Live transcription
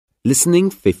Listening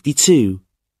 52.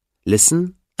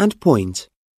 Listen and point.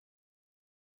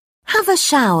 Have a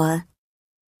shower.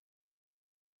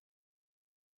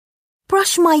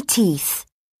 Brush my teeth.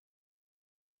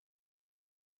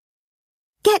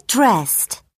 Get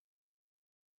dressed.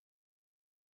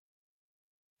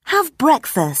 Have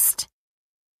breakfast.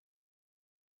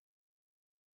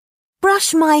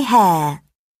 Brush my hair.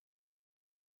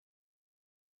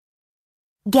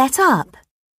 Get up.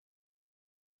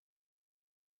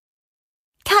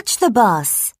 Catch the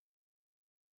bus.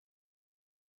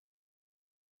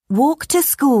 Walk to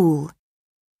school.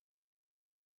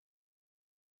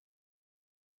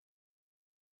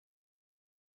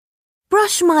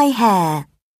 Brush my hair.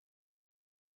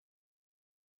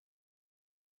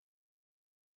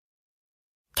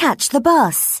 Catch the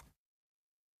bus.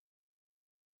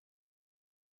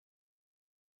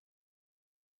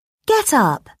 Get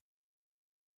up.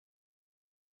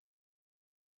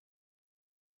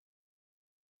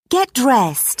 Get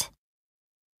dressed.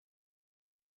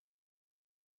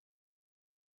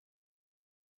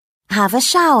 Have a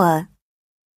shower.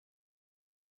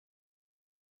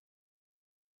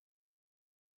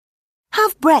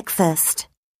 Have breakfast.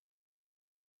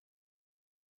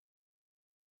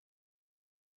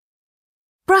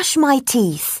 Brush my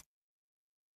teeth.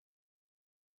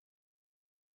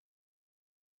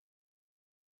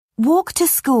 Walk to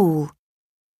school.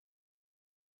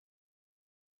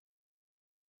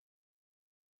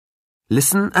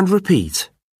 Listen and repeat.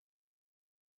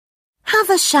 Have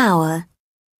a shower.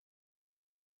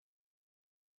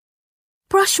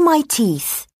 Brush my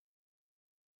teeth.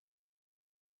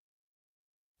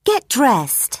 Get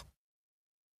dressed.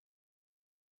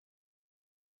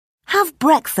 Have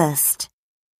breakfast.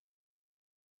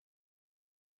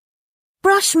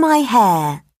 Brush my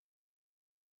hair.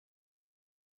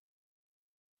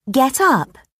 Get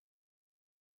up.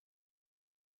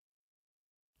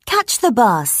 Catch the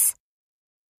bus.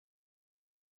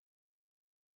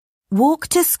 Walk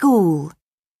to school.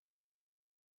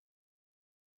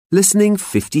 Listening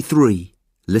 53.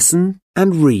 Listen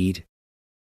and read.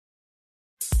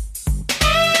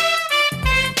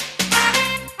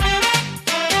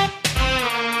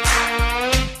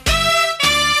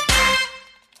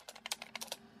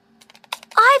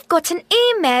 I've got an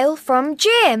email from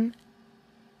Jim.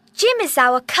 Jim is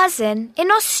our cousin in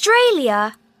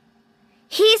Australia.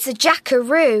 He's a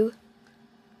jackaroo.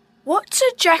 What's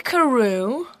a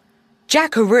jackaroo?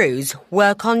 Jackaroos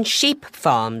work on sheep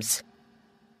farms.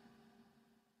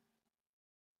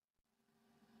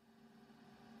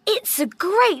 It's a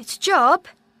great job.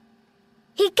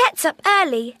 He gets up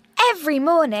early every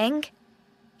morning.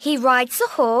 He rides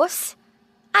a horse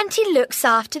and he looks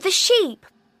after the sheep.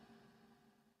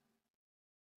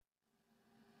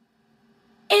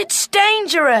 It's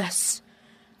dangerous.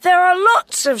 There are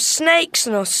lots of snakes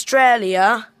in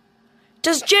Australia.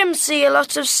 Does Jim see a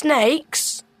lot of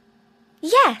snakes?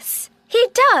 Yes, he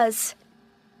does.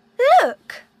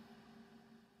 Look.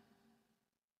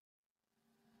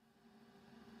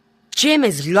 Jim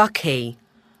is lucky.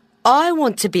 I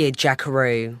want to be a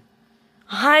jackaroo.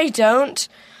 I don't.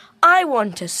 I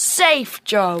want a safe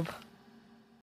job.